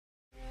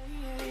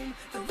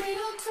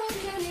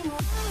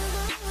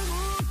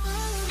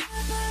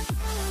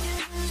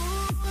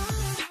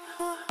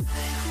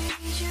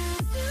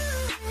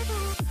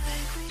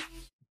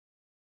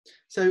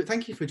So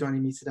thank you for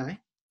joining me today.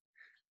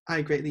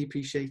 I greatly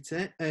appreciate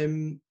it.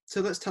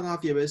 So let's tell our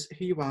viewers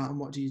who you are and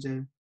what do you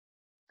do.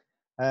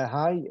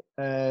 Hi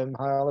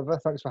Oliver.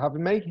 Thanks for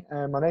having me.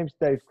 My name's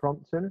Dave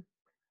Crompton,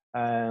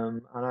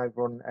 and I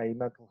run a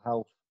mental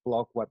health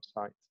blog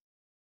website.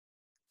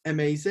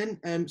 Amazing.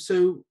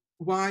 So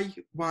why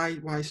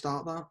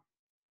start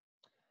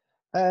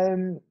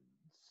that?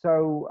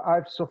 So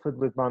I've suffered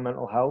with my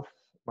mental health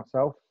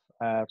myself.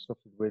 I've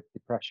suffered with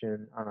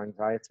depression and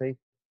anxiety,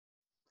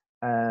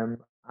 and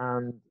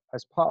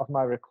as part of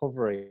my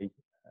recovery,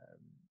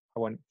 I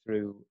went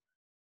through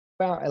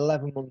about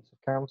 11 months of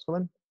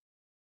counselling.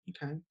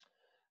 Okay.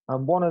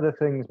 And one of the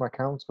things my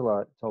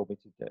counsellor told me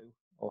to do,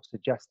 or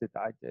suggested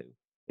that I do,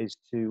 is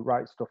to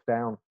write stuff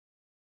down,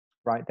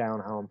 write down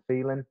how I'm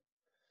feeling.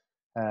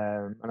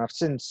 And I've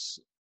since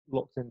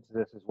looked into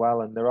this as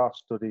well, and there are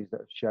studies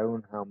that have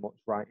shown how much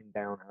writing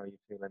down how you're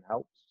feeling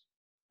helps.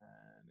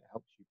 It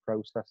helps you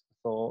process the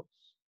thoughts.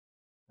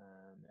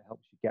 It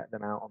helps you get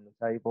them out on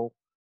the table.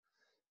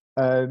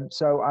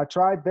 So I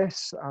tried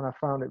this, and I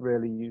found it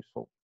really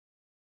useful.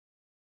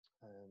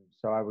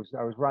 So I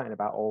was writing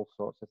about all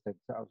sorts of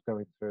things that I was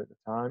going through at the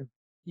time.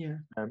 Yeah.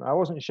 I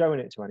wasn't showing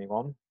it to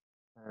anyone.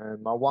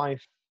 My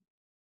wife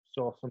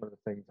saw some of the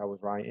things I was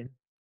writing,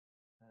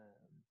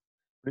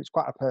 but it's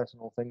quite a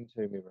personal thing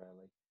to me,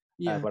 really.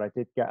 Yeah. But I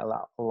did get a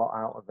lot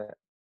out of it.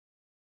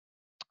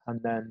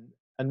 And then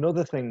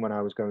another thing when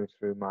I was going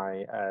through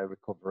my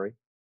recovery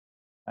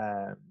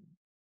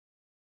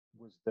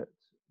was that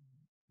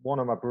one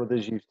of my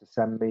brothers used to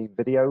send me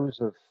videos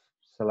of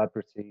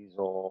celebrities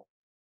or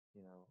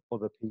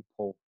other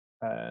people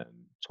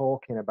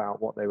talking about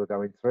what they were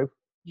going through.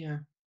 Yeah.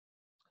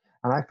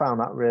 And I found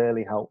that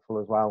really helpful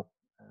as well.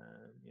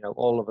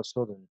 All of a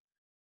sudden,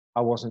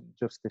 I wasn't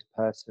just this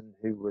person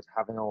who was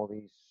having all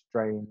these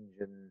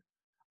strange and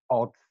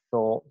odd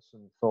thoughts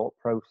and thought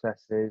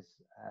processes.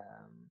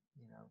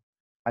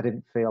 I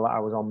didn't feel that I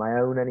was on my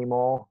own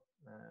anymore.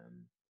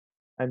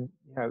 And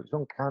it was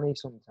uncanny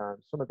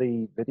sometimes. Some of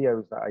the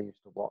videos that I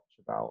used to watch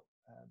about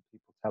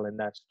people telling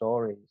their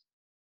stories,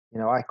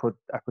 I could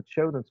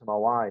show them to my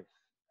wife,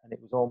 and it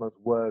was almost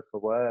word for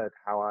word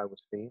how I was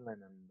feeling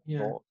and the Yeah.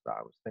 thoughts that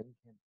I was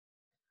thinking.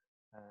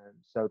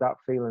 So that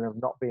feeling of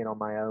not being on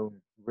my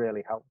own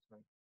really helped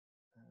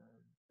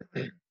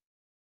me.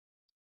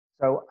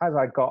 So as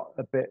I got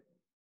a bit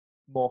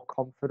more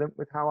confident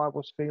with how I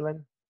was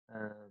feeling,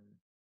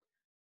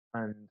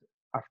 and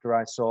after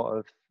I sort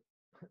of,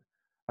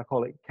 I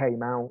call it,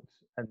 came out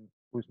and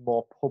was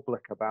more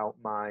public about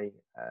my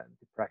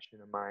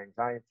depression and my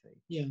anxiety,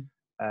 Yeah.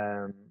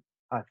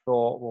 I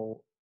thought,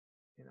 well,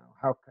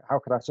 how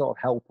could I sort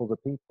of help other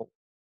people?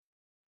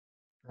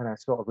 And I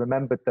sort of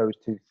remembered those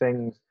two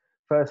things.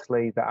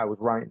 Firstly, that I was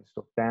writing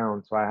stuff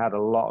down, so I had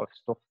a lot of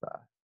stuff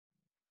there.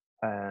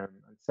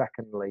 And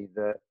secondly,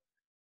 that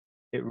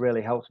it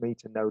really helps me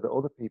to know that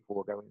other people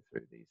were going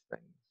through these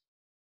things.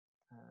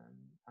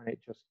 And it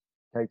just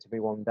came to me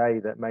one day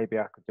that maybe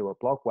I could do a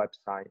blog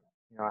website.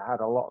 I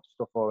had a lot of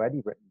stuff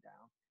already written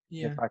down.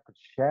 Yeah. If I could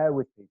share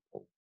with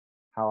people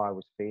how I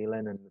was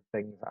feeling and the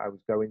things that I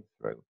was going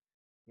through,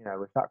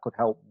 if that could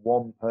help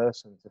one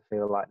person to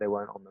feel like they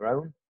weren't on their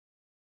own,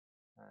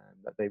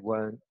 that they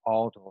weren't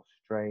odd or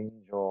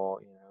strange,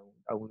 or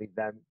only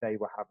they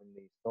were having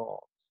these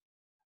thoughts.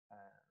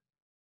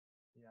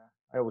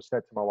 I always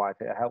said to my wife,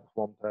 it helps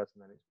one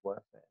person, then it's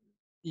worth it.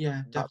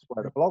 Yeah. And that's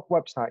where Definitely. the blog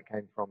website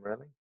came from,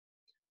 really.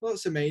 Well,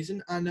 that's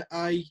amazing, and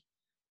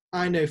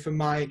I know from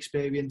my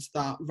experience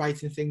that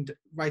writing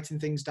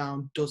things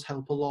down does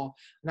help a lot.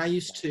 And I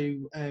used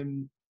to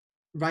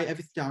write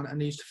everything down,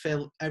 and I used to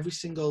fill every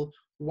single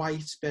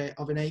white bit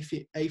of an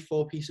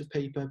A4 piece of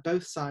paper,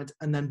 both sides,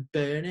 and then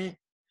burn it,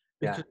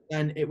 because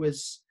then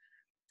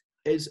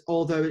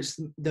although it's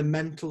the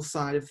mental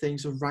side of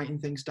things of writing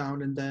things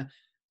down and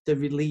the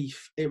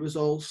relief, it was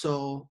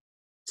also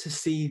to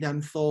see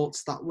them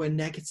thoughts that were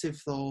negative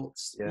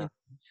thoughts.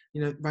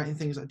 Writing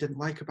things I didn't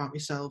like about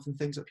myself and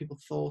things that people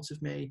thought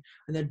of me,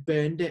 and then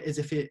burned it as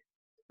if it,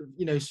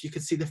 so you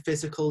could see the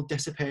physical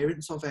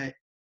disappearance of it.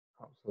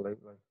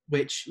 Absolutely.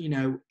 Which,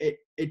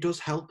 it does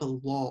help a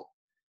lot.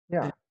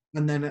 Yeah.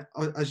 And then,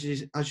 as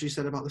you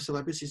said about the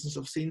celebrities and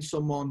stuff, seeing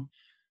someone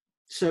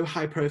so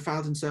high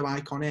profile and so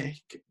iconic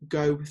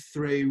go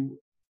through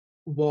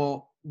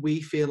what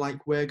we feel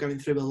like we're going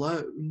through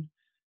alone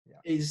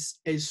is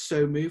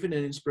so moving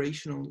and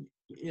inspirational.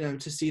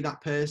 To see that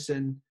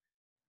person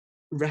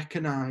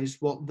recognize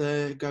what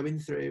they're going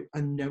through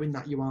and knowing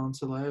that you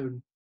aren't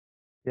alone.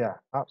 Yeah,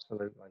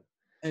 absolutely.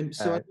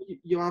 So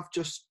you have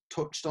just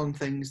touched on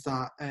things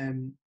that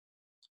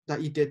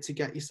that you did to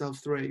get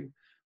yourself through,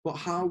 but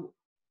how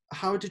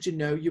did you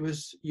know you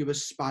were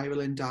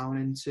spiraling down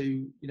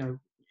into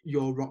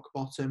your rock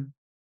bottom?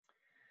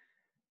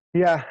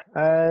 Yeah,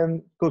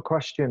 good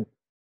question.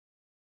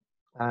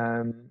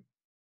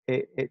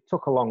 It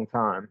took a long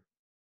time,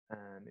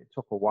 and it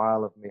took a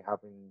while of me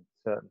having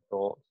certain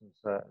thoughts and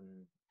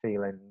certain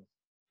feelings.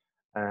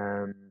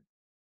 And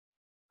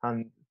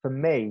for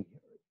me,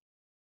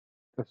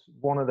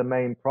 one of the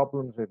main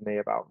problems with me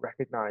about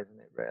recognizing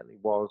it really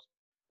was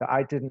that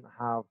I didn't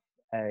have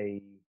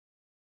a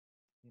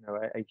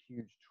a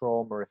huge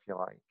trauma, if you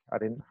like. I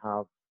didn't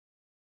have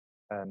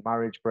a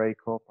marriage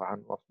breakup. I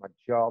hadn't lost my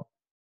job.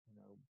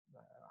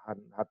 I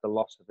hadn't had the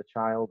loss of a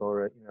child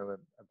or a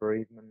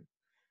bereavement.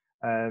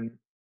 Um,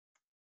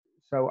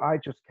 so I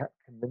just kept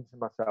convincing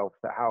myself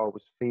that how I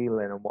was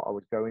feeling and what I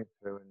was going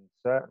through, and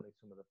certainly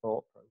some of the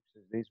thought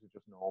processes, these were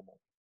just normal.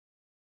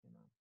 You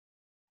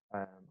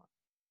know,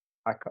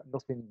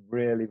 nothing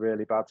really,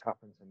 really bad's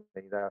happened to me.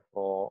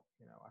 Therefore,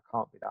 I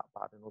can't be that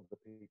bad, and other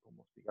people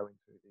must be going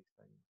through these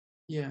things.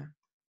 Yeah.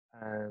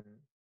 Um,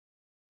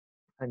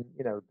 and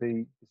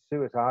the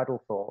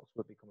suicidal thoughts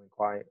were becoming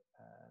quite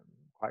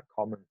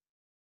common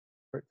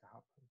for it to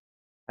happen.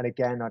 And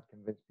again, I'd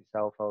convinced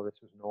myself, oh,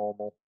 this was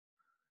normal.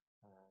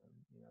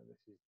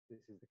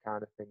 This is the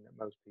kind of thing that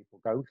most people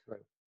go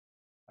through.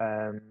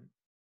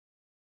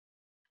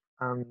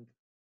 And I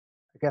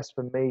guess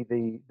for me,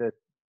 the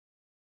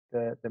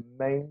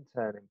main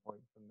turning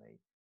point for me.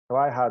 So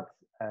I had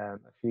a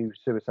few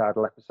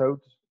suicidal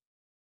episodes.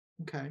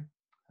 Okay.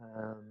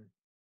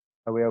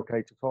 Are we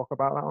okay to talk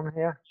about that on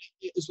here?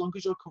 As long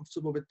as you're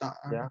comfortable with that.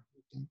 Yeah.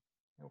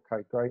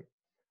 Okay, great.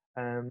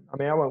 I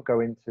mean, I won't go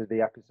into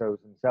the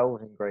episodes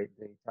themselves in great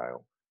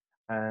detail,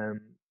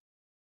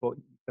 but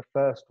the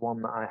first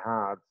one that I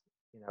had,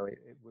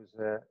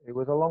 it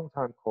was a long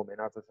time coming.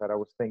 As I said, I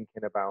was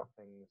thinking about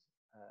things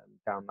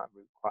down that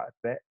route quite a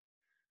bit.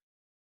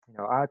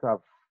 I'd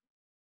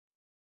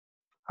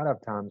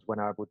have times when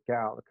I would get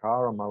out of the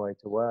car on my way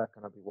to work,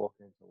 and I'd be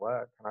walking into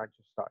work, and I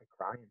just started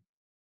crying.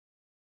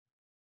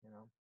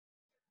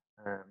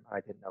 I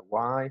didn't know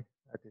why.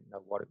 I didn't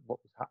know what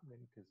was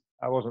happening, because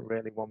I wasn't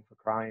really one for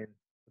crying,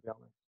 to be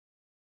honest.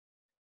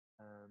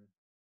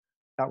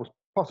 That was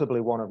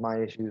possibly one of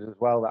my issues as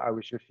well, that I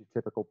was just your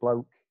typical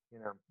bloke,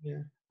 Yeah.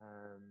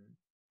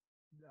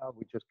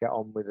 We just get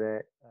on with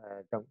it.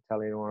 Don't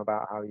tell anyone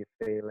about how you're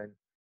feeling,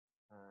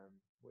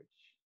 which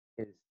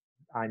is,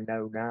 I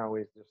know now,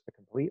 is just the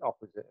complete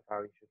opposite of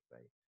how you should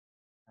be.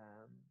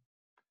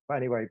 But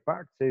anyway,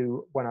 back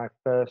to when I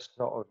first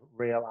sort of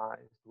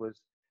realised was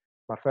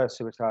my first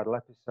suicidal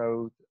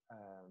episode.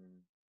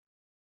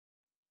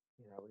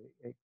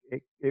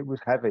 It was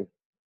heavy.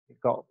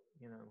 It got,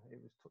 it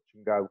was touch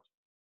and go.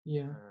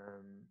 Yeah.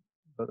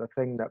 But the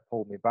thing that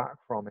pulled me back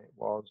from it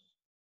was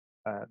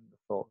the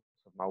thoughts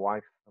of my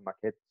wife and my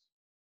kids.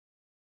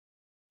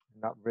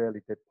 And that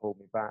really did pull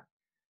me back.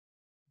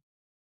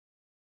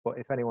 But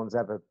if anyone's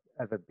ever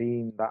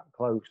been that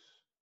close,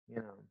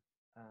 it's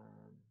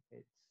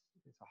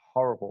a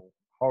horrible,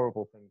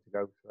 horrible thing to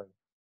go through.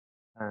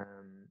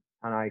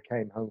 And I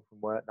came home from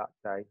work that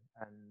day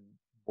and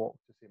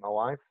walked to see my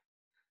wife,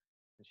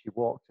 and she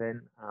walked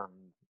in,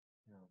 and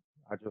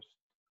I just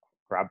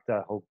grabbed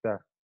her, hugged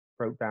her,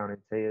 broke down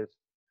in tears.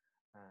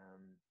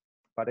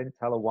 But I didn't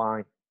tell her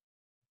why.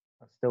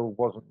 I still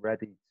wasn't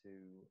ready to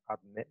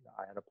admit that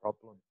I had a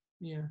problem.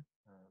 Yeah.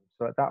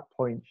 So at that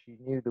point, she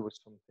knew there was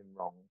something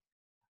wrong.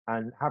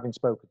 And having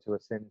spoken to her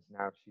since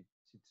now, she'd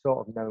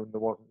sort of known there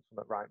wasn't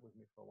something right with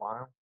me for a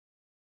while.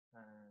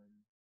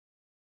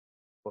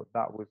 But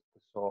that was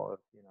the sort of,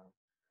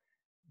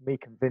 me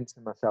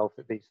convincing myself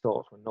that these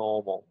thoughts were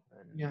normal,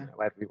 and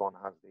everyone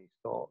has these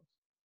thoughts.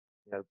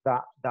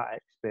 That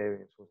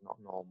experience was not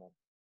normal.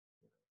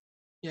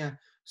 Yeah.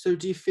 So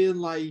do you feel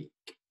like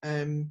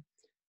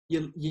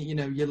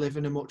you're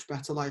living a much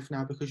better life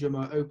now because you're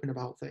more open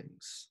about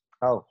things?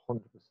 Oh,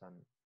 100%.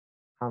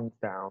 Hands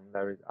down,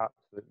 there is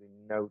absolutely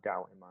no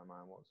doubt in my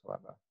mind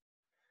whatsoever.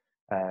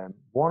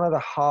 One of the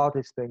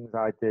hardest things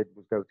I did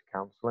was go to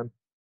counselling.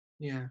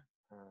 Yeah.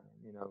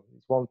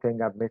 It's one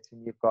thing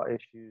admitting you've got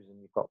issues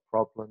and you've got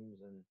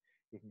problems, and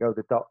you can go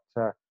to the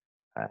doctor,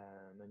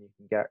 and you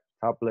can get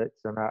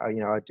tablets. And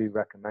I do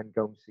recommend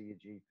going to see your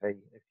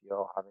GP if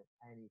you're having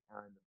any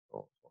kind of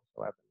thoughts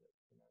whatsoever.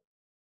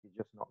 You're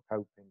just not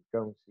coping.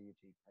 Go and see your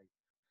GP.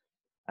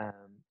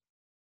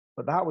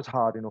 But that was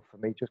hard enough for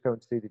me, just going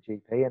to see the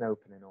GP and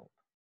opening up.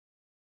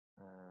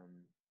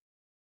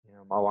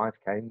 My wife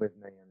came with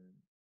me,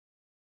 and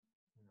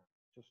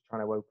just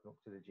trying to open up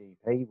to the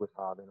GP was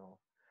hard enough.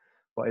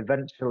 But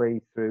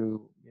eventually,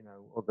 through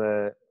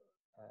other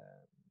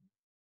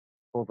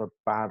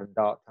bad and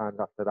dark times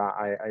after that,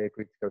 I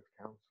agreed to go to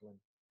counselling,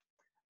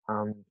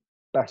 and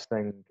best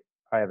thing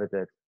I ever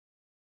did.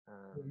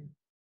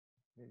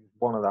 It was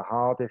one of the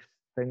hardest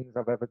things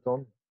I've ever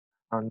done,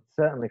 and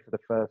certainly for the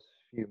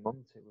first few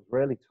months, it was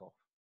really tough.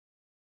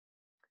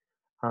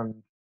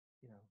 And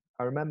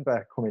I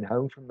remember coming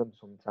home from them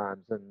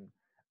sometimes, and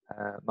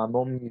my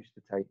mum used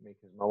to take me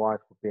because my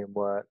wife would be in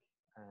work,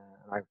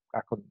 and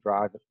I couldn't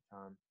drive at the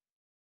time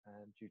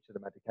due to the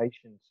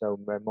medication. So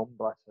my mum,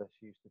 bless her,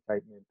 she used to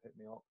take me and pick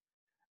me up.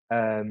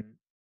 And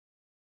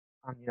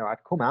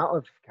I'd come out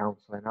of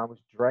counselling, I was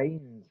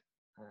drained,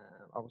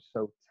 I was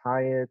so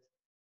tired,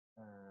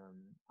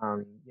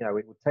 and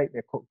it would take me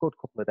a good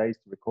couple of days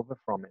to recover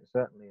from it,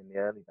 certainly in the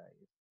early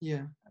days.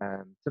 Yeah.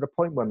 To the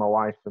point where my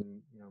wife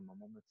and my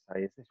mum would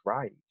say, "Is this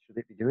right? Should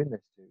it be doing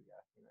this to you?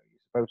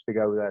 You're supposed to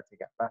go there to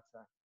get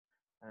better.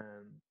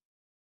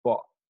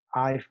 But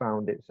I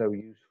found it so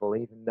useful,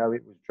 even though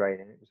it was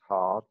draining, it was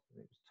hard,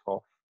 it was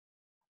tough.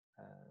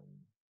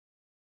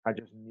 I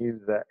just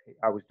knew that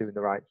I was doing the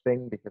right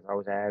thing because I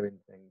was airing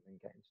things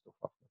and getting stuff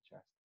off my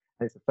chest.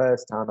 And it's the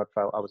first time I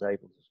felt I was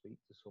able to speak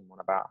to someone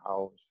about how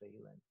I was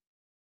feeling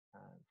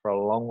for a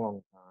long,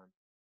 long time.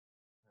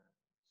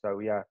 So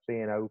yeah,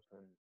 being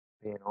open,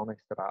 being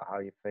honest about how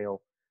you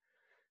feel,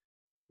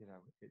 you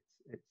know,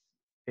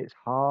 it's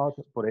hard,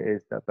 but it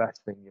is the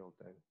best thing you'll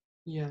do.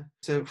 Yeah.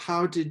 So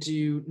how did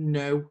you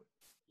know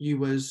you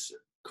was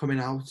coming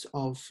out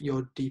of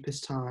your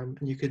deepest time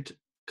and you could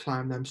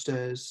climb them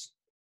stairs?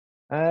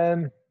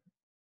 Yeah,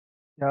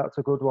 that's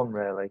a good one,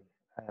 really,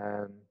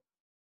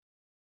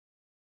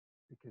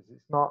 because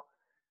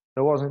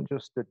there wasn't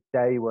just a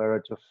day where I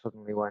just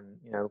suddenly went,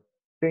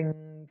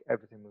 bing,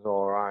 everything was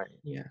all right.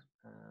 Yeah.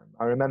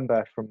 I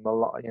remember from a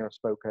lot, I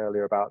spoke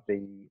earlier about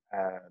the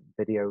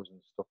videos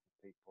and stuff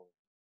of people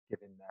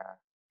giving their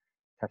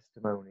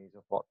testimonies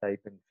of what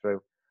they've been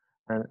through,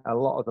 and a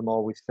lot of them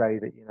always say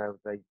that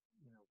they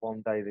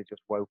one day they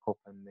just woke up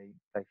and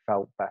they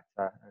felt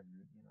better,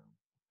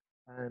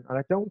 and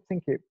I don't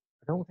think it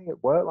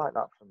worked like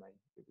that for me.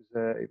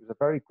 It was a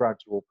very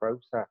gradual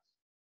process.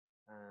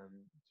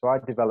 So I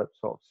developed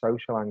sort of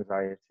social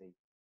anxiety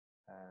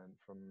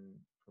from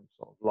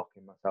sort of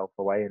locking myself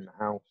away in the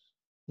house.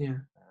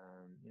 Yeah.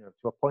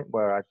 To a point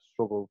where I'd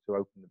struggle to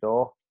open the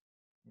door,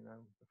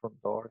 the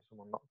front door if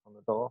someone knocked on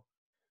the door.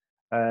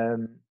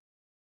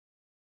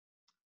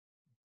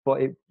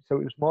 But it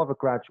was more of a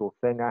gradual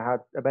thing. I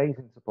had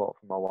amazing support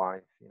from my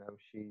wife.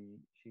 She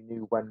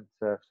knew when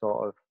to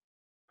sort of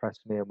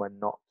press me and when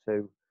not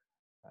to.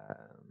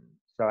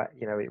 So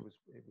it was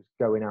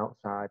going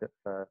outside at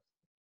first,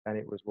 then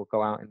it was we'll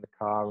go out in the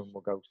car and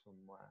we'll go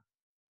somewhere.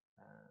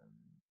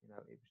 It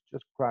was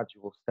just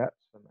gradual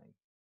steps for me.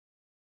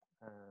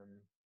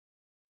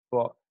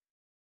 But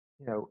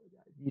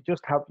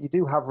you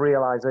do have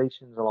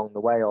realizations along the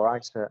way, or I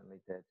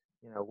certainly did.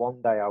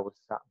 One day I was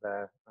sat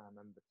there, I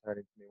remember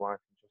turning to my wife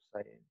and just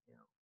saying,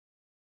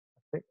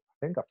 I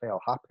think I feel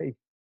happy.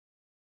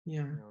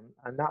 Yeah.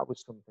 And that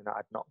was something that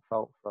I'd not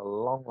felt for a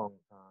long, long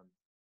time.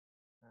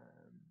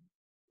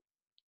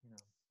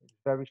 It's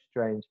very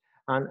strange,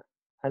 and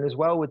as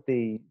well with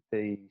the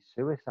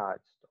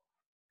suicide stuff.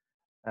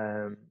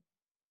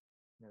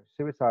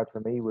 Suicide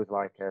for me was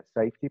like a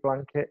safety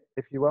blanket,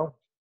 if you will.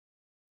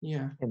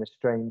 Yeah. In a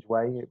strange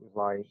way, it was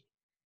like,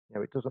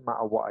 it doesn't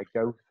matter what I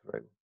go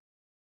through,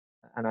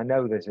 and I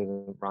know this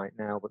isn't right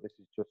now, but it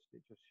just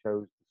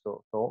shows the sort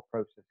of thought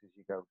processes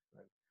you go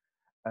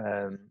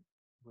through.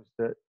 Was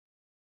that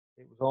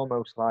it was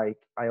almost like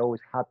I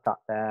always had that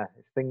there.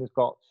 If things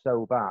got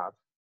so bad,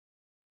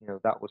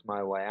 that was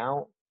my way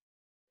out.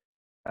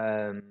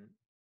 And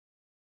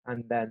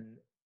then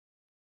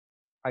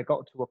I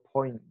got to a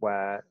point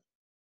where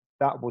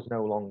that was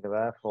no longer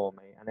there for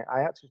me. And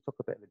I actually took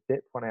a bit of a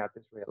dip when I had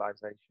this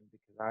realization,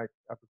 because I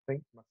would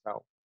think to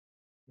myself,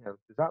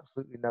 there's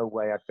absolutely no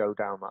way I'd go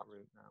down that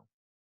route now.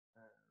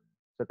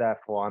 So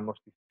therefore, I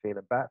must be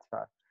feeling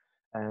better.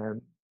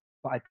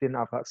 But I didn't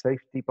have that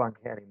safety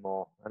blanket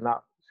anymore. And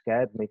that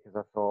scared me, because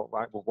I thought,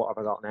 right, well, what have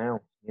I got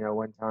now?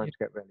 When times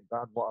get really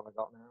bad, what have I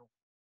got now?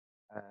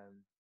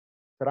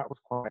 So that was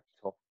quite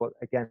tough. But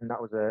again, that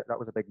was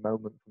a big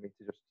moment for me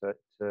to just for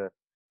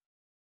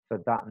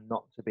that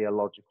not to be a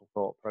logical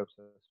thought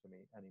process for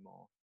me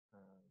anymore.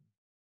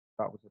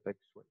 That was a big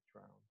switch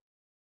around.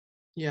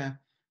 Yeah.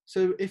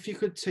 So if you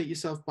could take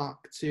yourself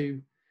back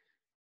to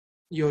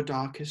your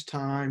darkest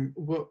time,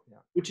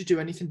 would you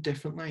do anything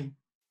differently?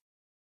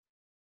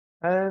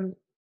 To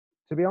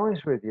be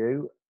honest with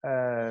you,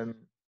 I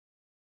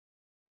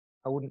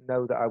wouldn't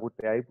know that I would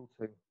be able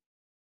to.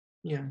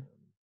 Yeah.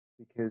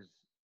 Because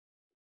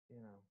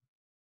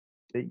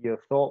your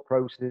thought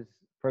processes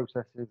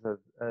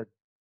are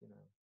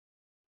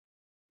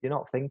you're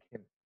not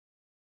thinking.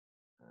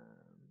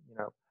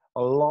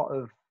 A lot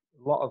of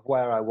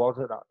where I was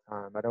at that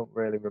time, I don't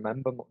really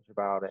remember much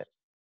about it.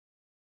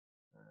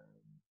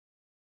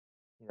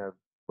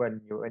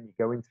 When you're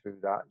going through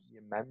that,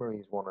 your memory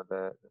is one of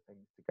the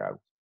things to go.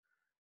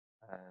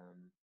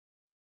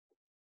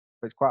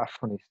 But it's quite a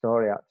funny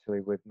story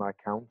actually with my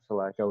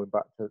counsellor, going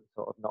back to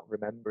sort of not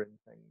remembering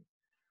things.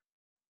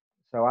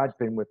 So I'd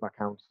been with my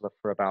counsellor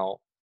for about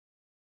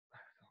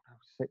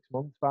 6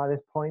 months by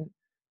this point.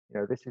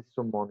 This is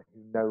someone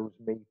who knows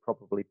me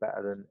probably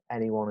better than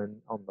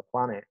anyone on the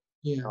planet.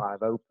 Yeah.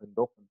 I've opened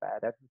up and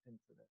bared everything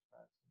to this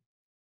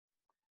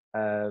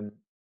person.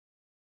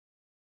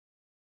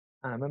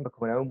 And I remember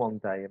coming home one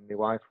day and my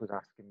wife was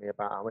asking me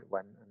about how it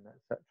went, and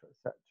et cetera, et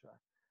cetera.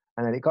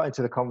 And then it got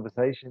into the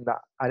conversation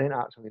that I didn't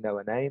actually know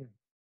her name.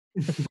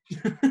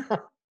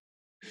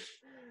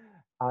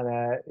 And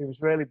it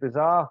was really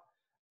bizarre.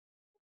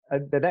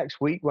 And the next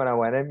week when I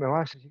went in, my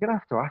wife said, "You're going to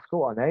have to ask her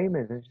what her name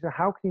is." And she said,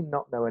 "How can you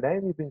not know her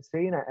name? You've been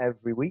seeing her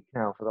every week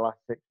now for the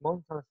last 6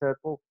 months." And I said,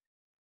 "Well,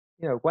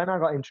 when I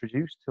got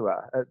introduced to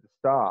her at the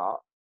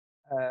start,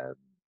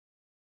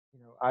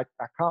 I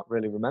can't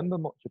really remember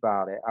much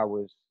about it. I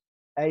was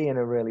A, in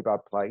a really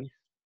bad place.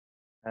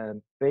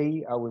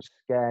 B, I was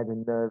scared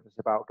and nervous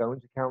about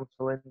going to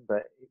counselling,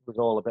 but it was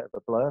all a bit of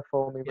a blur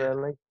for me, Yeah.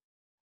 really.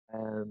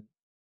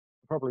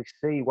 Probably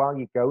C, while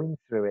you're going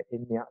through it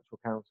in the actual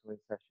counselling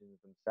sessions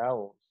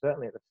themselves,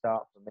 certainly at the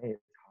start for me,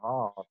 it's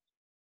hard.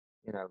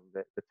 You know,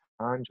 the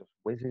time just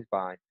whizzes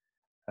by.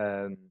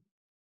 Um,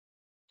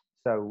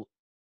 so,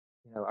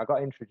 you know, I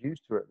got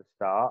introduced to her at the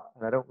start,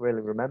 and I don't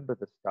really remember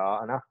the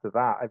start. And after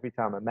that, every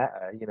time I met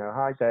her, you know,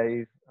 hi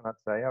Dave, and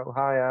I'd say, oh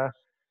hiya,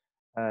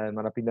 and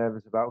I'd be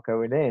nervous about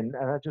going in,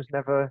 and I just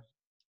never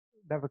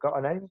got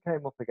her name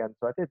came up again.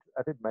 So I did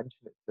mention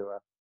it to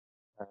her,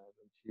 and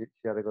she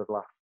had a good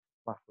laugh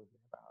with me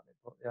about it.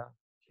 But yeah,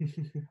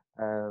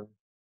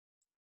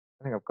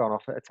 I think I've gone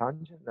off at a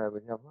tangent there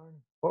with you.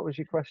 What was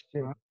your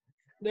question?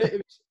 No,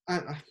 it was,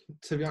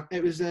 to be honest,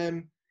 it was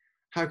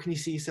how can you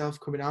see yourself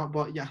coming out?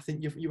 But yeah, I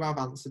think you have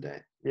answered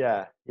it.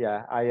 Yeah.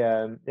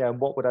 And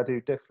what would I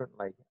do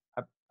differently?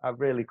 I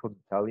really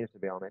couldn't tell you, to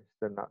be honest,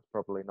 and that's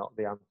probably not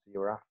the answer you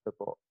were after.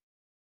 But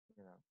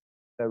you know,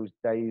 those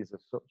days are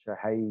such a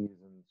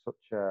haze and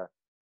such a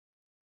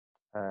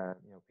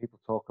you know, people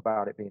talk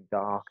about it being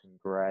dark and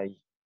grey.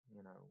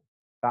 You know,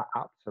 that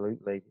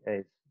absolutely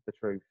is the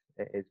truth.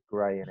 It is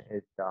grey and it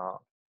is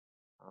dark.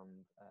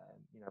 And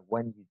you know,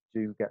 when you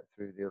do get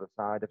through the other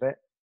side of it,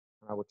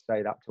 and I would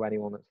say that to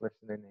anyone that's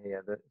listening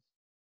here that's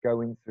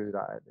going through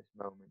that at this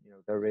moment, you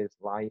know, there is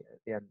light at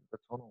the end of the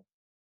tunnel.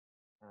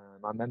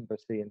 I remember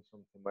seeing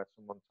something where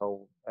someone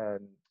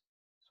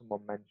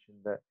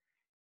mentioned that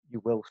you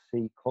will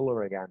see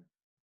colour again.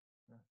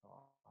 And I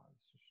thought, oh,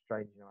 it's just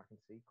strange, you know, I can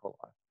see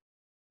colour.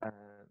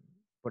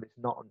 But it's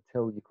not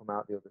until you come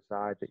out the other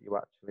side that you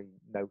actually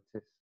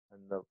notice,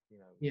 and the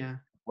Yeah.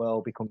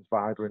 world becomes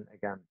vibrant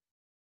again.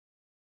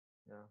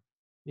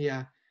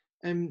 Yeah.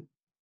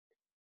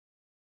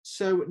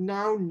 So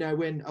now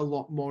knowing a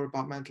lot more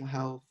about mental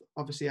health,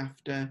 obviously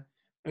after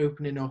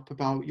opening up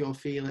about your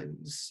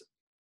feelings,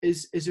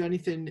 is there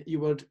anything you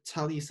would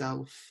tell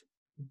yourself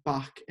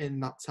back in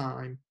that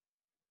time?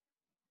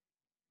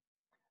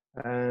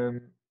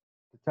 To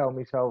tell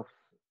myself,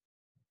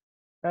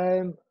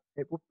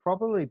 it would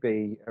probably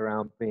be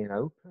around being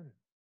open,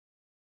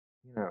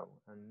 you know,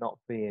 and not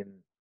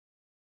being.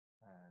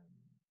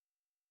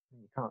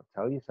 You can't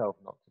tell yourself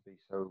not to be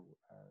so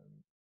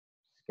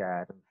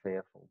scared and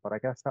fearful, but I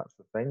guess that's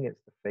the thing.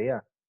 It's the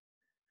fear.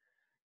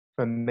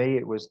 For me,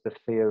 it was the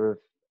fear of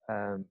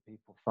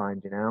people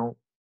finding out,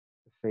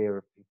 the fear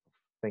of people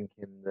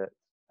thinking that,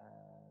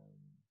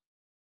 um,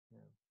 you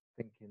know,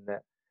 thinking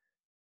that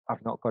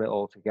I've not got it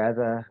all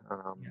together,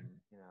 and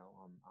you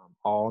know, I'm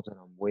odd and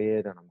I'm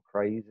weird and I'm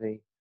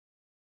crazy.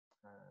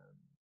 Um,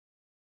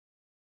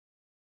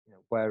 you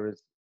know,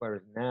 whereas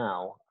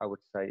now I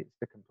would say it's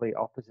the complete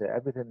opposite.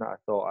 Everything that I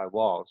thought I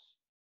was,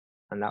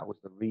 and that was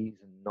the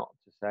reason not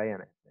to say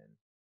anything.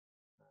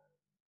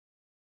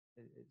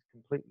 It's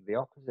completely the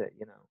opposite.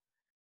 You know,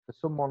 for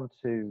someone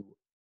to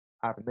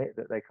admit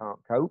that they can't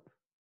cope,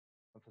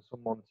 and for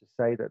someone to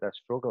say that they're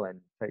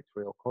struggling, takes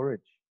real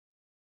courage.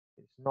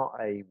 It's not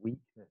a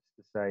weakness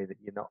to say that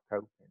you're not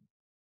coping.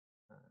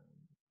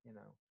 You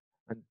know,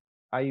 and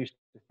I used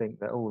to think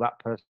that, oh, that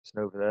person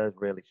over there is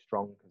really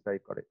strong because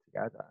they've got it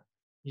together.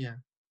 Yeah.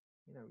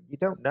 You know, you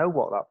don't know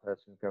what that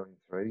person's going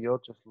through.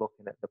 You're just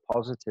looking at the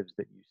positives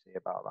that you see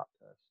about that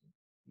person.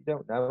 You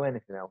don't know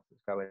anything else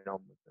that's going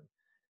on with them.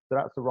 So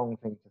that's the wrong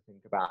thing to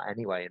think about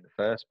anyway in the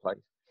first place.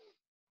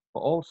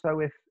 But also,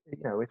 if you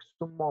know, if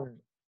someone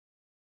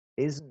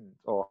isn't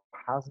or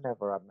has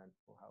never had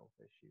mental health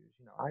issues,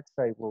 you know, I'd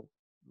say, well,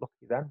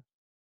 lucky them.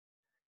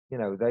 You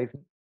know,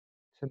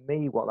 to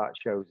me, what that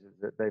shows is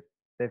that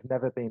they've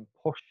never been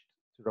pushed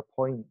to the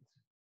point,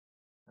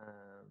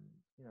 um,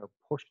 you know,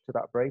 pushed to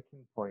that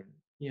breaking point.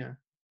 Yeah.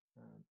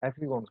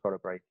 Everyone's got a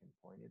breaking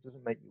point. It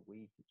doesn't make you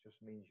weak. It just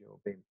means you're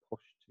being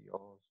pushed to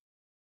yours.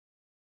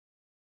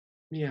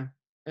 Yeah.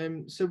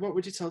 So what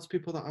would you tell to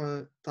people that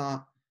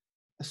are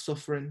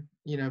suffering,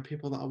 you know,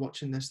 people that are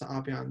watching this that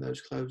are behind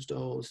those closed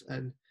doors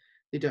and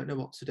they don't know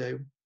what to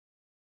do?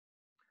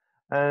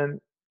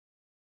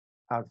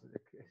 As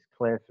it's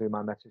clear through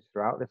my message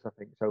throughout this, I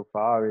think so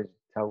far, is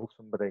tell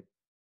somebody,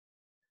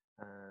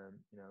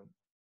 you know,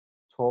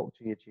 talk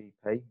to your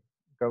GP,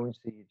 go and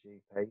see your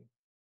GP.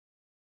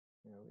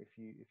 You know, if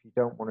you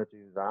don't want to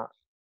do that,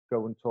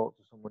 go and talk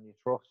to someone you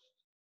trust.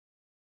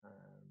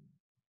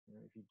 You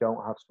know, if you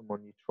don't have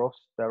someone you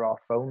trust, there are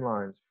phone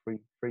lines,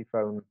 free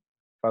phone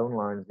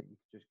lines that you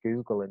can just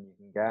Google and you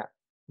can get.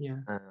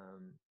 Yeah.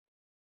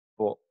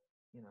 But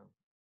you know,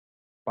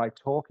 by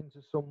talking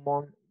to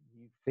someone,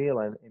 you feel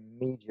an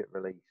immediate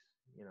release.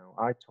 You know,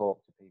 I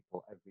talk to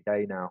people every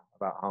day now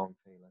about how I'm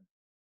feeling,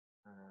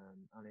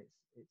 and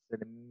it's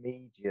an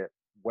immediate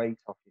weight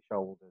off your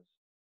shoulders.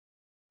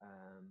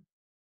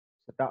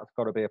 So that's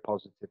got to be a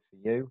positive for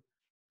you.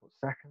 But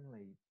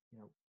secondly, you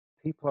know,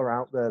 people are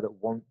out there that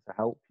want to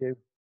help you.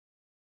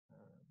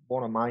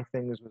 One of my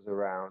things was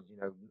around, you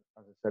know,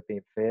 as I said,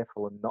 being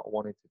fearful and not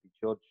wanting to be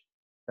judged.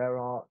 There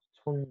are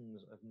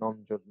tons of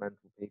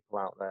non-judgmental people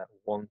out there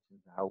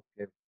wanting to help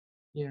you.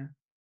 Yeah.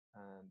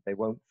 They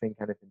won't think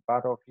anything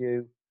bad of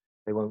you.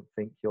 They won't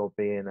think you're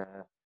being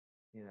a,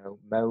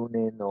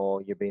 moaning,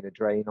 or you're being a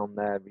drain on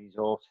their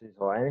resources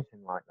or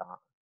anything like that.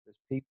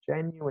 There's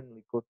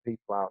genuinely good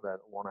people out there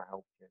that want to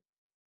help you.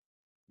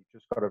 You've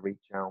just got to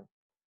reach out.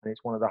 And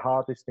it's one of the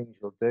hardest things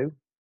you'll do.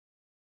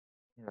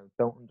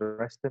 Don't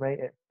underestimate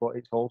it, but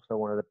it's also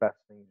one of the best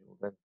things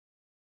you'll do.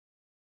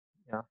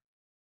 Yeah.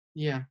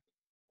 Yeah.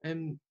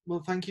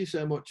 Well, thank you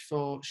so much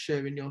for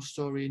sharing your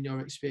story and your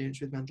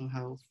experience with mental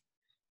health.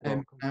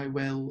 I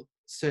will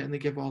certainly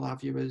give all our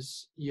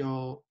viewers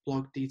your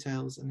blog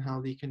details and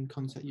how they can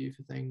contact you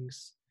for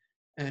things.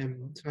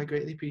 So I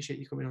greatly appreciate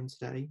you coming on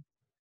today.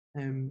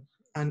 And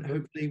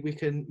hopefully we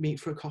can meet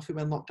for a coffee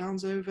when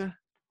lockdown's over.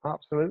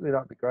 Absolutely,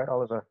 that'd be great,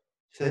 Oliver.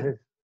 So,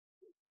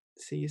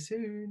 see you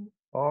soon.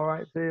 All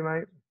right, see you,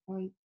 mate.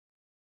 Bye.